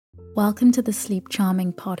Welcome to the Sleep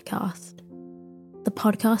Charming podcast, the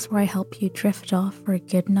podcast where I help you drift off for a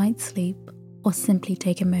good night's sleep or simply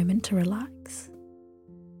take a moment to relax.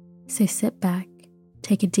 So sit back,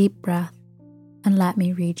 take a deep breath, and let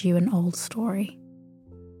me read you an old story.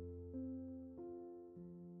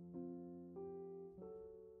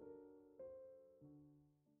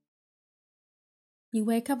 You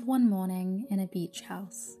wake up one morning in a beach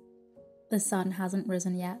house. The sun hasn't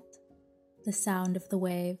risen yet. The sound of the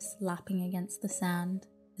waves lapping against the sand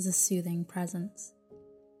is a soothing presence.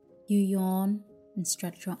 You yawn and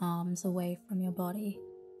stretch your arms away from your body.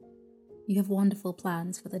 You have wonderful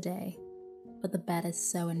plans for the day, but the bed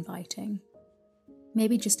is so inviting.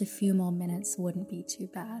 Maybe just a few more minutes wouldn't be too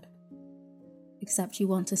bad. Except you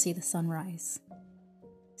want to see the sunrise.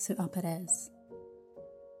 So up it is.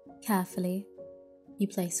 Carefully, you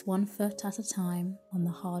place one foot at a time on the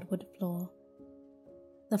hardwood floor.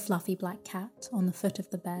 The fluffy black cat on the foot of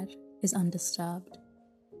the bed is undisturbed.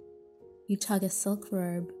 You tug a silk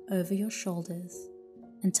robe over your shoulders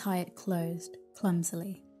and tie it closed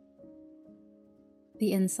clumsily.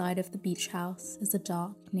 The inside of the beach house is a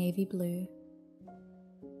dark navy blue.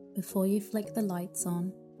 Before you flick the lights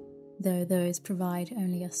on, though those provide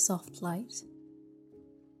only a soft light.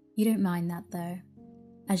 You don't mind that though,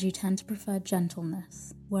 as you tend to prefer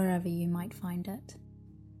gentleness wherever you might find it.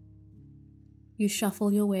 You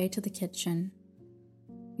shuffle your way to the kitchen.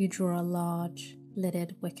 You draw a large,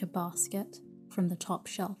 lidded wicker basket from the top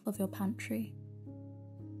shelf of your pantry.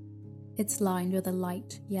 It's lined with a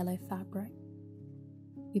light yellow fabric.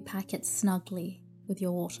 You pack it snugly with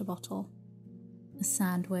your water bottle, a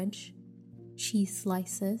sandwich, cheese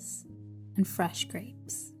slices, and fresh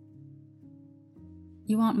grapes.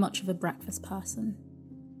 You aren't much of a breakfast person,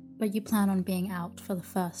 but you plan on being out for the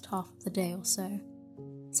first half of the day or so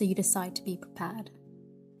you decide to be prepared.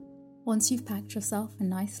 Once you've packed yourself a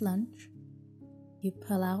nice lunch, you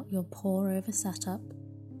pull out your pour-over setup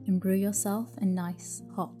and brew yourself a nice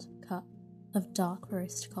hot cup of dark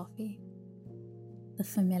roast coffee. The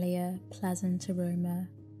familiar, pleasant aroma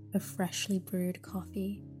of freshly brewed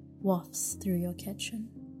coffee wafts through your kitchen.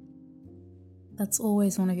 That's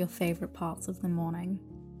always one of your favorite parts of the morning.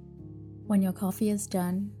 When your coffee is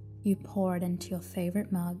done, you pour it into your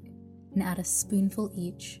favorite mug and add a spoonful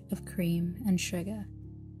each of cream and sugar.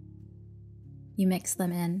 You mix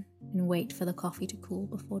them in and wait for the coffee to cool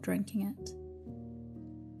before drinking it,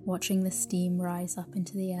 watching the steam rise up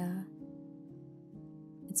into the air.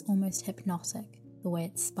 It's almost hypnotic the way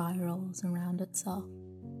it spirals around itself.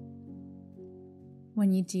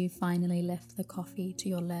 When you do finally lift the coffee to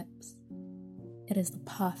your lips, it is the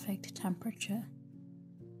perfect temperature.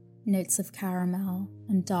 Notes of caramel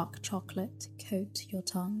and dark chocolate coat your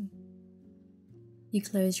tongue. You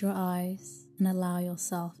close your eyes and allow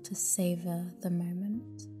yourself to savor the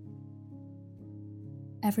moment.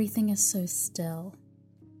 Everything is so still,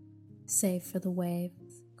 save for the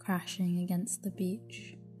waves crashing against the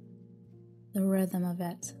beach. The rhythm of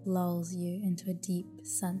it lulls you into a deep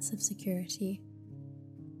sense of security.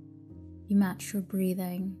 You match your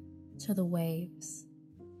breathing to the waves.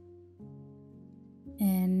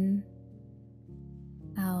 In,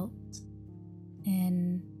 out,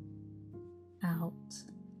 in, out.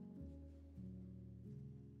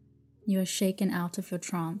 You are shaken out of your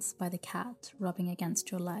trance by the cat rubbing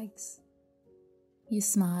against your legs. You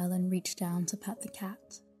smile and reach down to pet the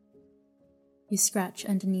cat. You scratch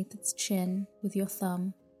underneath its chin with your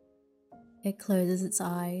thumb. It closes its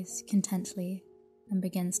eyes contently and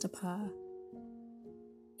begins to purr.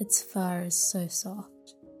 Its fur is so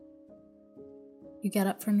soft. You get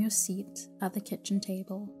up from your seat at the kitchen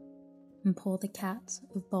table and pour the cat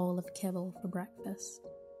a bowl of kibble for breakfast.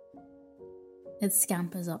 It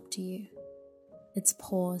scampers up to you, its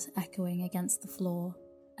paws echoing against the floor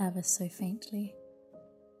ever so faintly,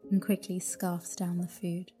 and quickly scarfs down the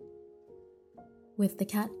food. With the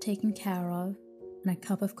cat taken care of and a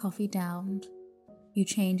cup of coffee downed, you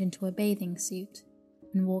change into a bathing suit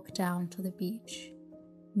and walk down to the beach,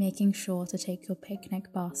 making sure to take your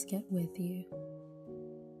picnic basket with you.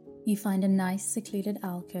 You find a nice secluded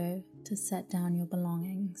alcove to set down your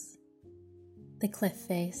belongings. The cliff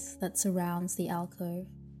face that surrounds the alcove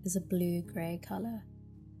is a blue-grey colour,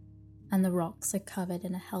 and the rocks are covered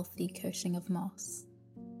in a healthy coating of moss.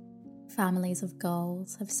 Families of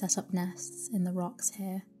gulls have set up nests in the rocks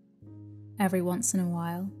here. Every once in a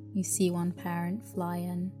while, you see one parent fly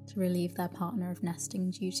in to relieve their partner of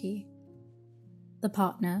nesting duty. The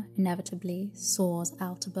partner, inevitably, soars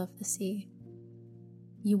out above the sea.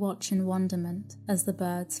 You watch in wonderment as the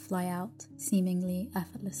birds fly out, seemingly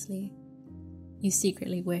effortlessly. You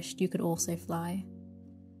secretly wished you could also fly.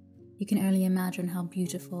 You can only imagine how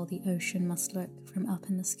beautiful the ocean must look from up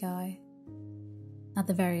in the sky. At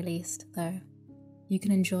the very least, though, you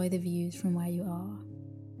can enjoy the views from where you are.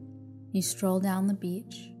 You stroll down the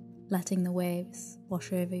beach, letting the waves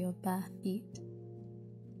wash over your bare feet.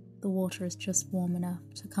 The water is just warm enough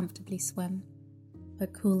to comfortably swim,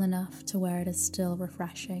 but cool enough to where it is still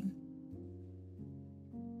refreshing.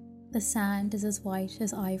 The sand is as white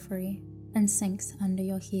as ivory and sinks under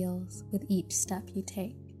your heels with each step you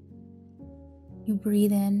take. You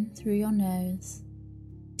breathe in through your nose,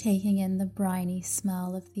 taking in the briny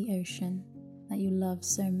smell of the ocean that you love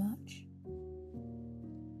so much.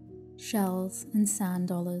 Shells and sand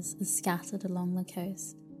dollars are scattered along the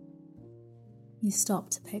coast. You stop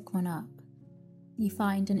to pick one up. You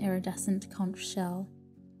find an iridescent conch shell,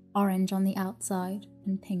 orange on the outside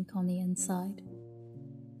and pink on the inside.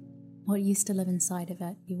 What used to live inside of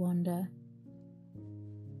it, you wonder?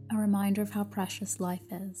 A reminder of how precious life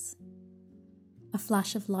is. A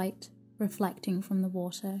flash of light reflecting from the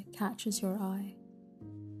water catches your eye.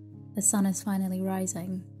 The sun is finally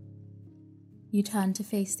rising. You turn to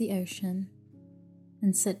face the ocean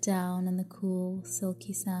and sit down in the cool,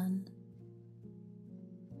 silky sand.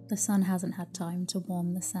 The sun hasn't had time to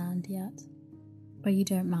warm the sand yet, but you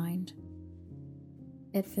don't mind.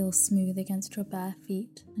 It feels smooth against your bare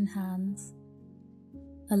feet and hands.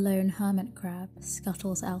 A lone hermit crab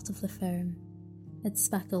scuttles out of the foam, its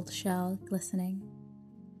speckled shell glistening.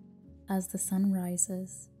 As the sun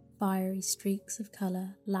rises, fiery streaks of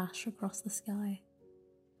colour lash across the sky,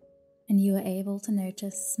 and you are able to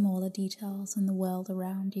notice smaller details in the world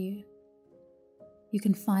around you. You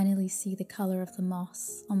can finally see the colour of the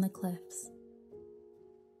moss on the cliffs.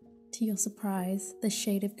 To your surprise, the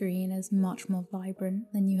shade of green is much more vibrant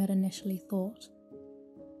than you had initially thought.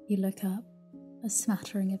 You look up, a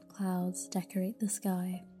smattering of clouds decorate the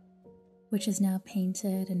sky, which is now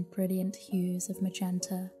painted in brilliant hues of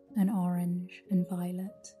magenta and orange and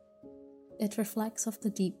violet. It reflects off the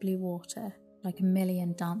deep blue water like a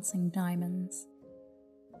million dancing diamonds.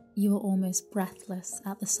 You are almost breathless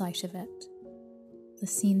at the sight of it. The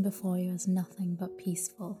scene before you is nothing but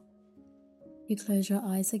peaceful. You close your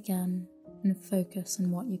eyes again and focus on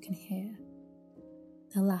what you can hear.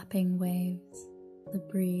 The lapping waves, the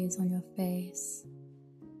breeze on your face,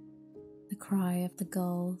 the cry of the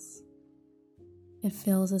gulls. It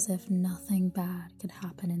feels as if nothing bad could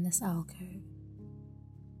happen in this alcove.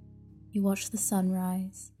 You watch the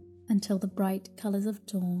sunrise until the bright colours of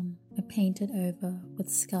dawn are painted over with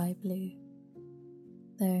sky blue.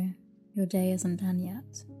 Though your day isn't done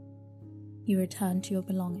yet, you return to your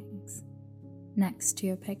belongings. Next to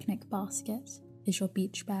your picnic basket is your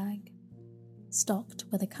beach bag, stocked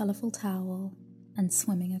with a colourful towel and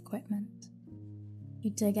swimming equipment.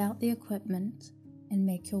 You dig out the equipment and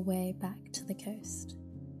make your way back to the coast.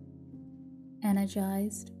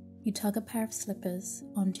 Energized, you tug a pair of slippers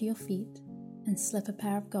onto your feet and slip a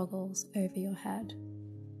pair of goggles over your head.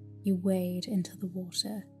 You wade into the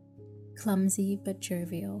water, clumsy but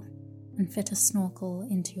jovial, and fit a snorkel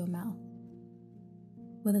into your mouth.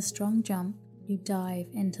 With a strong jump, you dive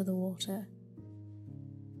into the water.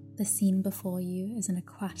 The scene before you is an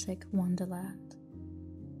aquatic wonderland.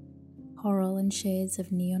 Coral in shades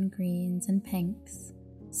of neon greens and pinks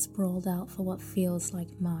sprawled out for what feels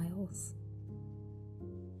like miles.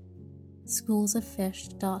 Schools of fish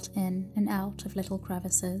dart in and out of little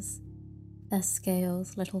crevices, their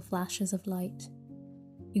scales little flashes of light.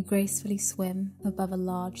 You gracefully swim above a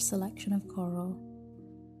large selection of coral.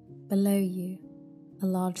 Below you, a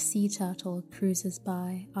large sea turtle cruises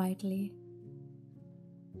by idly.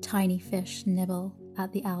 Tiny fish nibble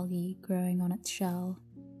at the algae growing on its shell.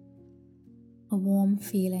 A warm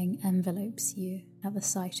feeling envelopes you at the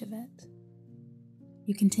sight of it.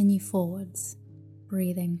 You continue forwards,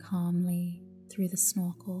 breathing calmly through the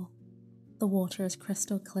snorkel. The water is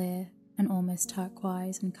crystal clear and almost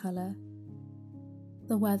turquoise in colour.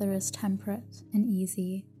 The weather is temperate and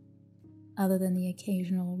easy, other than the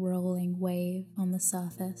occasional rolling wave on the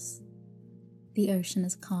surface. The ocean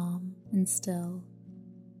is calm and still.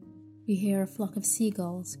 You hear a flock of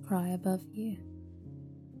seagulls cry above you.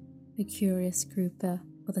 A curious grouper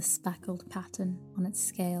with a speckled pattern on its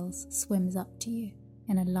scales swims up to you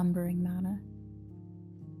in a lumbering manner.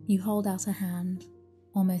 You hold out a hand,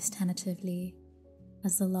 almost tentatively,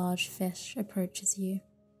 as the large fish approaches you.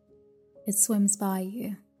 It swims by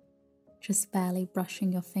you, just barely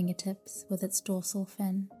brushing your fingertips with its dorsal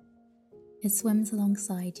fin. It swims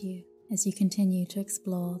alongside you as you continue to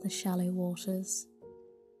explore the shallow waters.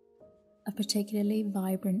 A particularly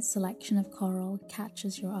vibrant selection of coral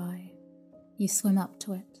catches your eye. You swim up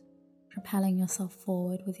to it, propelling yourself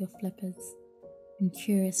forward with your flippers, and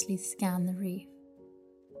curiously scan the reef.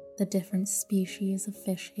 The different species of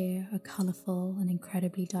fish here are colourful and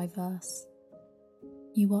incredibly diverse.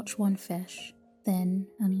 You watch one fish, thin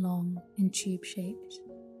and long and tube-shaped,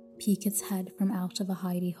 peek its head from out of a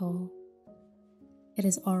hidey hole. It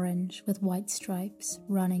is orange with white stripes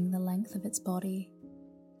running the length of its body,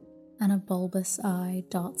 and a bulbous eye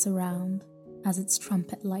darts around as its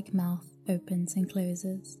trumpet-like mouth opens and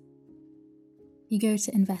closes. You go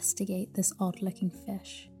to investigate this odd-looking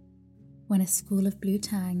fish when a school of blue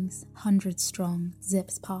tangs, 100 strong,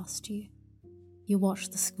 zips past you. You watch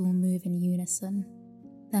the school move in unison,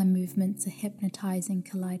 their movements a hypnotizing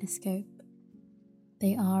kaleidoscope.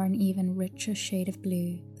 They are an even richer shade of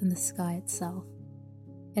blue than the sky itself.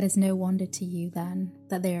 It is no wonder to you, then,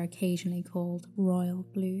 that they are occasionally called royal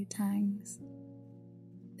blue tangs.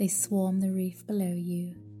 They swarm the reef below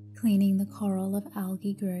you, cleaning the coral of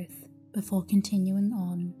algae growth before continuing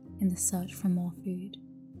on in the search for more food.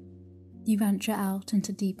 You venture out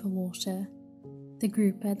into deeper water. The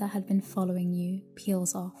grouper that had been following you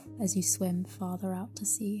peels off as you swim farther out to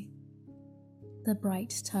sea. The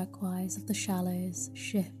bright turquoise of the shallows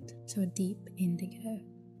shift to a deep indigo.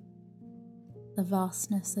 The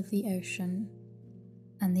vastness of the ocean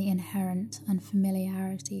and the inherent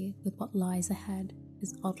unfamiliarity with what lies ahead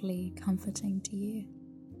is oddly comforting to you.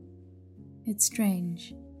 It's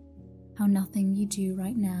strange how nothing you do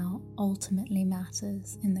right now ultimately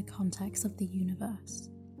matters in the context of the universe.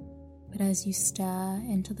 But as you stare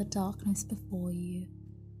into the darkness before you,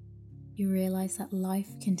 you realize that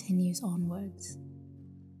life continues onwards.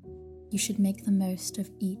 You should make the most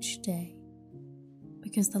of each day,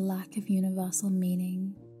 because the lack of universal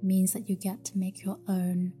meaning means that you get to make your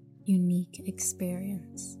own unique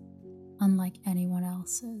experience, unlike anyone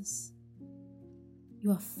else's.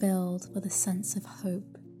 You are filled with a sense of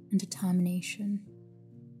hope and determination.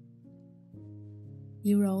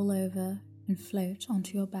 You roll over and float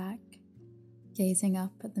onto your back, gazing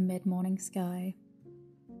up at the mid-morning sky.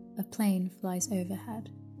 A plane flies overhead.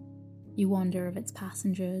 You wonder if its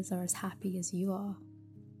passengers are as happy as you are.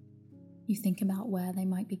 You think about where they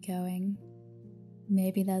might be going.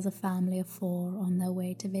 Maybe there's a family of 4 on their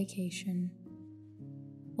way to vacation.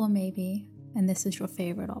 Or maybe, and this is your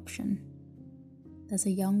favorite option, there's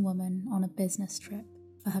a young woman on a business trip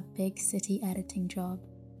for her big city editing job,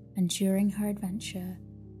 and during her adventure,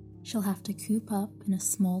 she'll have to coop up in a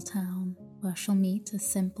small town where she'll meet a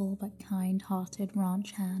simple but kind-hearted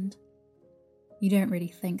ranch hand. You don't really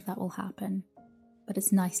think that will happen, but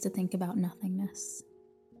it's nice to think about nothingness.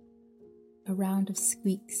 A round of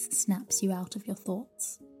squeaks snaps you out of your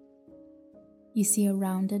thoughts. You see a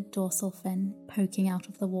rounded dorsal fin poking out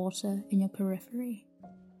of the water in your periphery.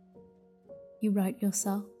 You right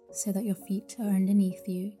yourself so that your feet are underneath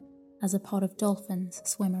you as a pod of dolphins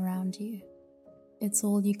swim around you. It's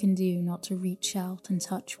all you can do not to reach out and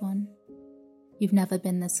touch one. You've never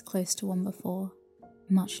been this close to one before,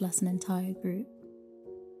 much less an entire group.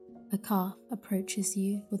 A calf approaches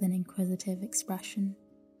you with an inquisitive expression.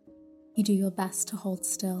 You do your best to hold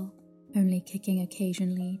still, only kicking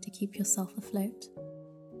occasionally to keep yourself afloat.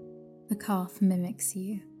 The calf mimics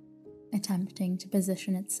you, attempting to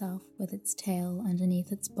position itself with its tail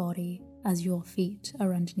underneath its body as your feet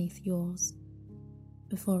are underneath yours,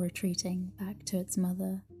 before retreating back to its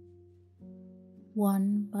mother.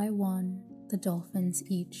 One by one, the dolphins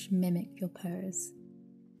each mimic your pose.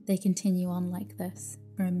 They continue on like this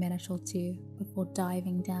for a minute or two before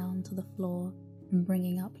diving down to the floor and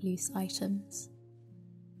bringing up loose items.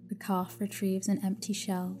 The calf retrieves an empty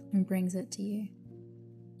shell and brings it to you,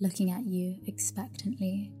 looking at you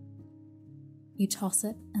expectantly. You toss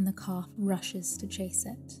it and the calf rushes to chase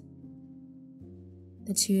it.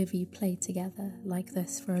 The two of you play together like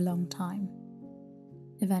this for a long time.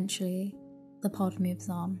 Eventually, the pod moves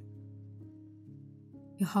on.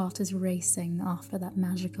 Your heart is racing after that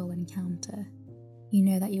magical encounter. You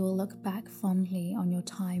know that you will look back fondly on your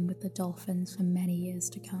time with the dolphins for many years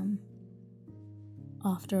to come.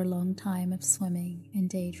 After a long time of swimming and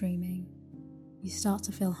daydreaming, you start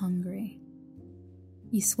to feel hungry.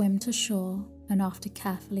 You swim to shore and after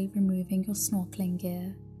carefully removing your snorkeling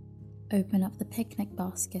gear, open up the picnic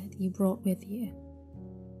basket you brought with you.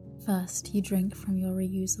 First, you drink from your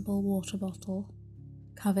reusable water bottle,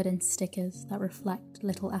 covered in stickers that reflect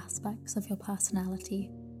little aspects of your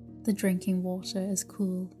personality. The drinking water is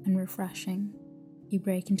cool and refreshing. You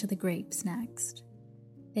break into the grapes next.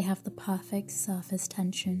 They have the perfect surface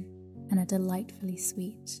tension and are delightfully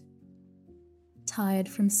sweet. Tired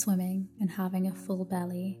from swimming and having a full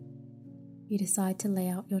belly, you decide to lay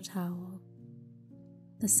out your towel.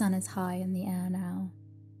 The sun is high in the air now,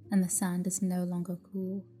 and the sand is no longer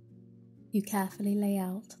cool. You carefully lay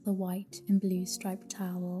out the white and blue striped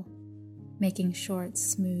towel, making sure it's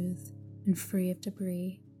smooth and free of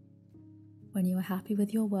debris. When you are happy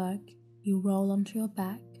with your work, you roll onto your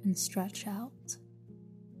back and stretch out.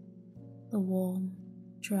 The warm,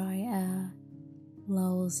 dry air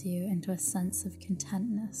lulls you into a sense of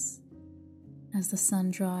contentness as the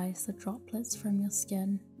sun dries the droplets from your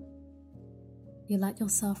skin. You let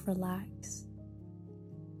yourself relax.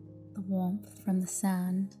 The warmth from the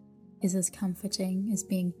sand is as comforting as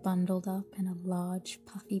being bundled up in a large,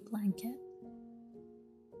 puffy blanket.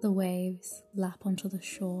 The waves lap onto the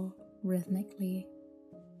shore rhythmically.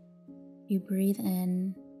 You breathe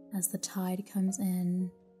in as the tide comes in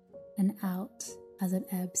and out as it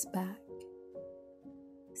ebbs back.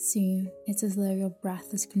 Soon, it's as though your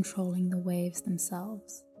breath is controlling the waves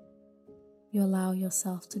themselves. You allow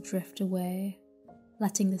yourself to drift away,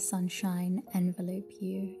 letting the sunshine envelope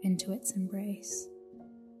you into its embrace.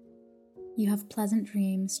 You have pleasant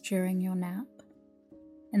dreams during your nap.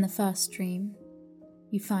 In the first dream,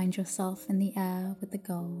 you find yourself in the air with the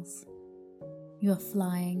gulls. You are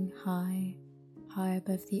flying high, high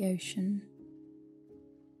above the ocean.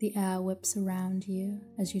 The air whips around you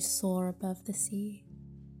as you soar above the sea.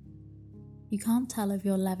 You can't tell if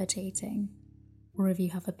you're levitating or if you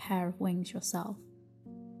have a pair of wings yourself,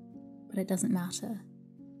 but it doesn't matter.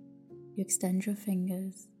 You extend your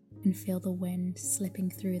fingers and feel the wind slipping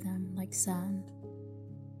through them like sand.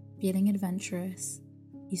 Feeling adventurous,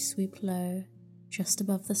 you swoop low just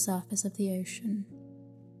above the surface of the ocean.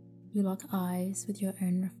 You lock eyes with your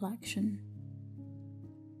own reflection.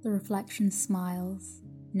 The reflection smiles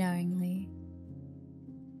knowingly,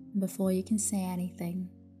 and before you can say anything,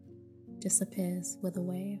 disappears with a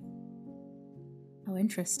wave. How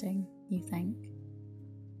interesting, you think.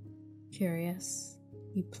 Curious,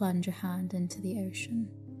 you plunge a hand into the ocean.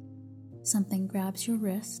 Something grabs your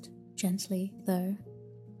wrist, gently though,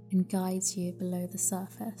 and guides you below the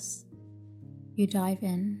surface. You dive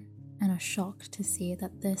in and are shocked to see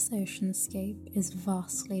that this oceanscape is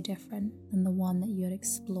vastly different than the one that you had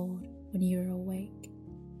explored when you were awake.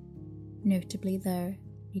 Notably though,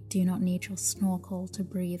 you do not need your snorkel to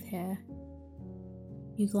breathe here.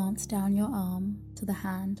 You glance down your arm to the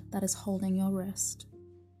hand that is holding your wrist.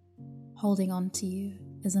 Holding on to you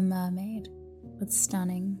is a mermaid with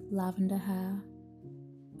stunning lavender hair,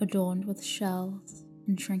 adorned with shells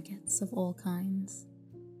and trinkets of all kinds.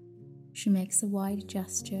 She makes a wide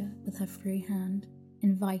gesture with her free hand,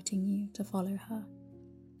 inviting you to follow her.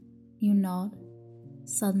 You nod,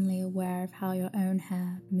 suddenly aware of how your own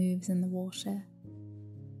hair moves in the water.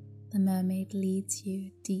 The mermaid leads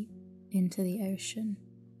you deep into the ocean,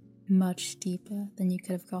 much deeper than you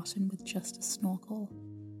could have gotten with just a snorkel.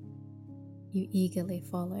 You eagerly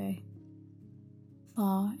follow.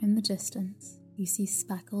 Far in the distance, you see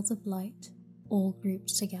speckles of light, all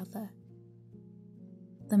grouped together.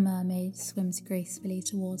 The mermaid swims gracefully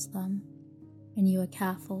towards them, and you are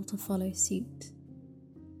careful to follow suit.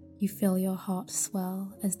 You feel your heart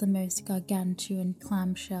swell as the most gargantuan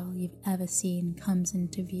clamshell you've ever seen comes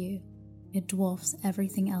into view. It dwarfs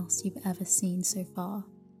everything else you've ever seen so far.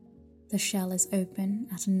 The shell is open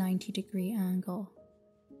at a 90-degree angle,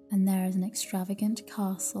 and there is an extravagant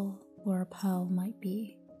castle where a pearl might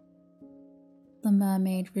be. The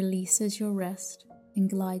mermaid releases your wrist and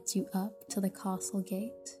glides you up to the castle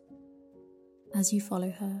gate. As you follow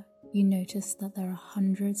her, you notice that there are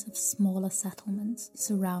hundreds of smaller settlements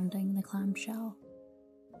surrounding the clamshell.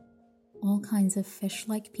 All kinds of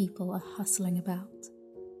fish-like people are hustling about.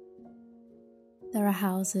 There are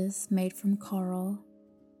houses made from coral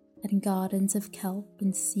and gardens of kelp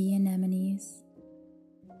and sea anemones.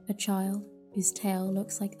 A child, whose tail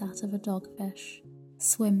looks like that of a dogfish,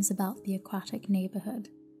 swims about the aquatic neighborhood,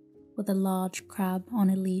 with a large crab on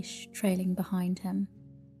a leash trailing behind him.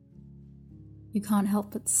 You can't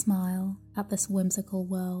help but smile at this whimsical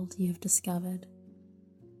world you have discovered.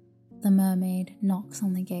 The mermaid knocks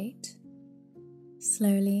on the gate.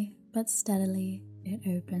 Slowly but steadily it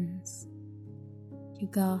opens. You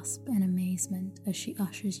gasp in amazement as she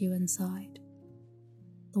ushers you inside.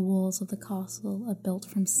 The walls of the castle are built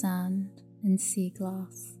from sand and sea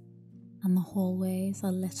glass, and the hallways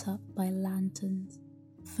are lit up by lanterns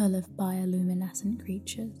full of bioluminescent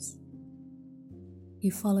creatures.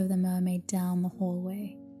 You follow the mermaid down the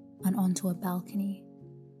hallway and onto a balcony.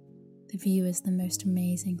 The view is the most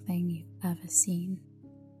amazing thing you've ever seen.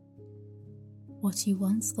 What you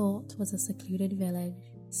once thought was a secluded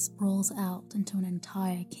village sprawls out into an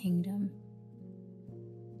entire kingdom.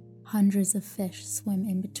 Hundreds of fish swim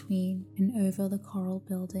in between and over the coral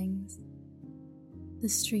buildings. The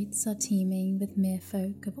streets are teeming with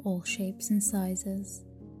merfolk of all shapes and sizes.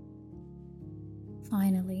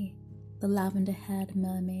 Finally, the lavender-haired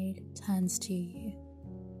mermaid turns to you.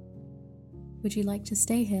 "Would you like to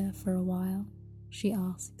stay here for a while?" she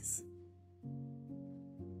asks.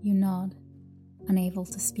 You nod, unable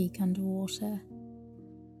to speak underwater.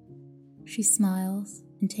 She smiles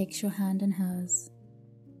and takes your hand in hers.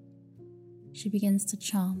 She begins to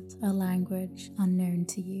chant a language unknown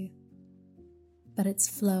to you, but its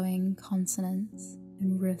flowing consonants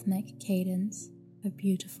and rhythmic cadence are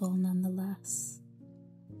beautiful nonetheless.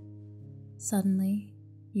 Suddenly,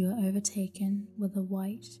 you are overtaken with a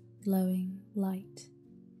white, glowing light.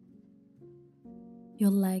 Your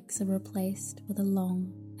legs are replaced with a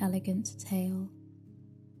long, elegant tail.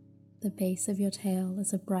 The base of your tail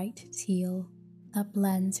is a bright teal that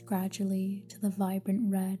blends gradually to the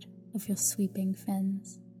vibrant red of your sweeping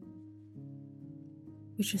fins,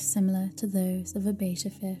 which are similar to those of a betta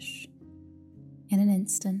fish. In an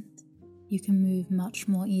instant, you can move much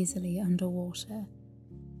more easily underwater.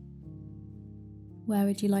 "Where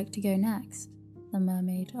would you like to go next?" the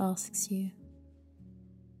mermaid asks you.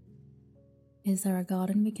 "Is there a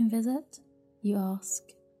garden we can visit?" you ask.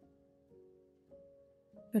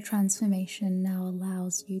 Your transformation now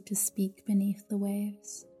allows you to speak beneath the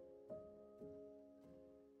waves.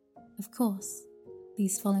 "Of course,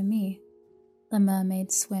 please follow me." The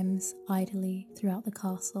mermaid swims idly throughout the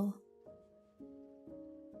castle.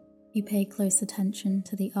 You pay close attention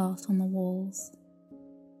to the art on the walls.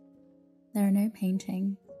 There are no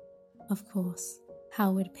paintings. Of course,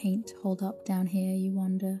 how would paint hold up down here, you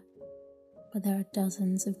wonder? But there are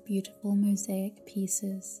dozens of beautiful mosaic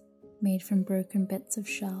pieces made from broken bits of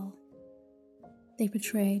shell. They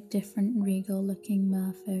portray different regal-looking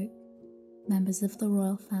merfolk, members of the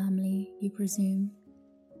royal family, you presume.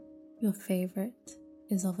 Your favorite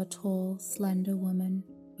is of a tall, slender woman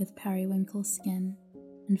with periwinkle skin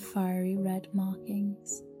and fiery red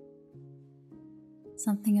markings.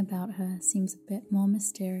 Something about her seems a bit more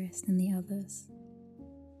mysterious than the others.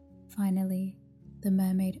 Finally, the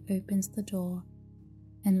mermaid opens the door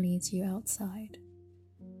and leads you outside.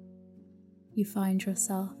 You find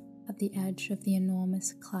yourself at the edge of the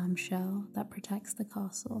enormous clamshell that protects the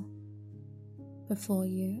castle. Before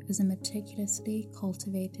you is a meticulously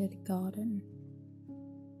cultivated garden.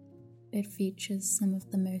 It features some of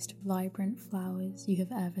the most vibrant flowers you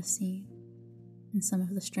have ever seen, and some of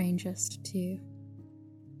the strangest too.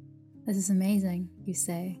 "This is amazing," you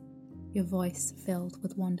say, your voice filled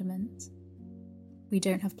with wonderment. "We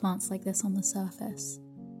don't have plants like this on the surface."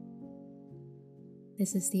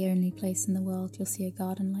 "This is the only place in the world you'll see a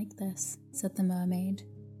garden like this," said the mermaid.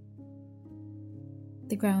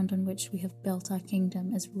 "The ground on which we have built our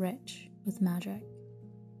kingdom is rich with magic."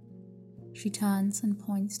 She turns and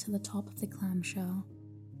points to the top of the clamshell.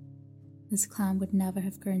 "This clam would never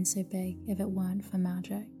have grown so big if it weren't for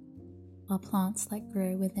magic. Our plants that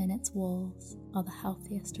grow within its walls are the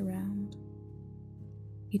healthiest around."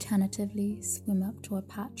 You tentatively swim up to a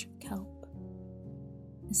patch of kelp.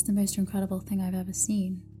 "It's the most incredible thing I've ever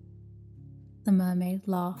seen." The mermaid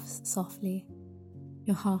laughs softly.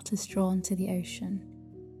 Your heart is drawn to the ocean.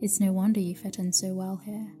 It's no wonder you fit in so well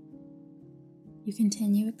here. You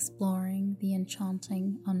continue exploring the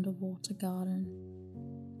enchanting underwater garden.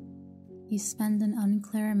 You spend an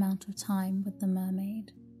unclear amount of time with the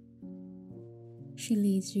mermaid. She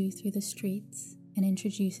leads you through the streets and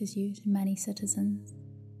introduces you to many citizens.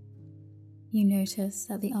 You notice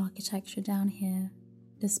that the architecture down here,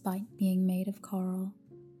 despite being made of coral,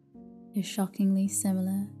 is shockingly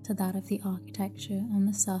similar to that of the architecture on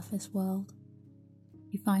the surface world.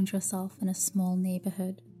 You find yourself in a small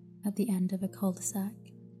neighborhood at the end of a cul-de-sac.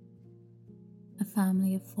 A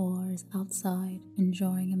family of 4 is outside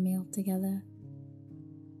enjoying a meal together.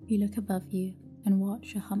 You look above you and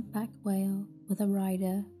watch a humpback whale with a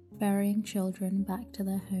rider ferrying children back to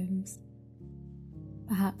their homes.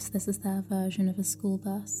 Perhaps this is their version of a school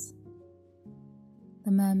bus.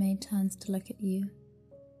 The mermaid turns to look at you.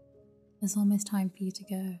 It's almost time for you to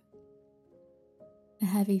go. A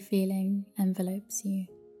heavy feeling envelopes you.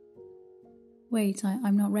 "Wait,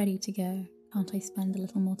 I'm not ready to go. Can't I spend a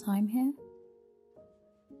little more time here?"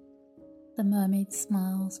 The mermaid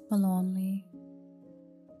smiles forlornly.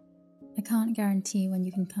 "I can't guarantee when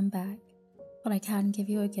you can come back, but I can give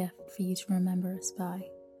you a gift for you to remember us by."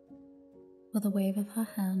 With a wave of her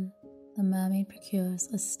hand, the mermaid procures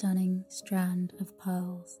a stunning strand of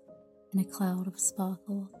pearls in a cloud of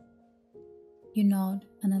sparkle. You nod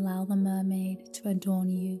and allow the mermaid to adorn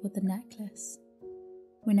you with the necklace.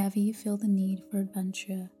 Whenever you feel the need for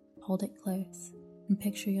adventure, hold it close and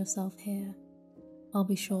picture yourself here. I'll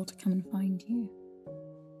be sure to come and find you.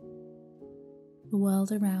 The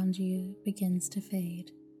world around you begins to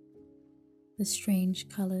fade. the strange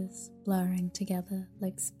colours blurring together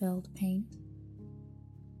like spilled paint.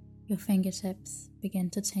 Your fingertips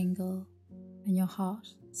begin to tingle and your heart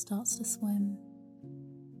starts to swim.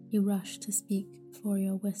 You rush to speak before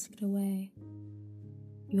you're whisked away.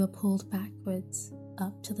 You are pulled backwards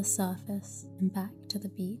up to the surface and back to the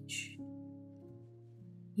beach.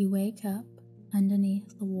 You wake up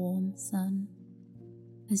underneath the warm sun.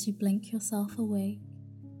 As you blink yourself awake,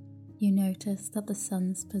 you notice that the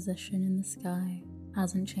sun's position in the sky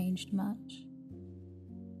hasn't changed much.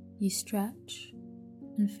 You stretch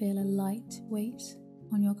and feel a light weight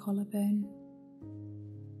on your collarbone.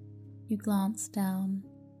 You glance down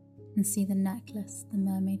and see the necklace the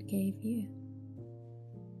mermaid gave you.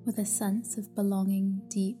 With a sense of belonging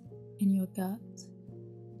deep in your gut,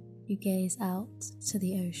 you gaze out to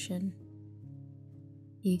the ocean,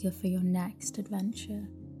 eager for your next adventure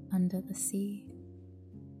under the sea.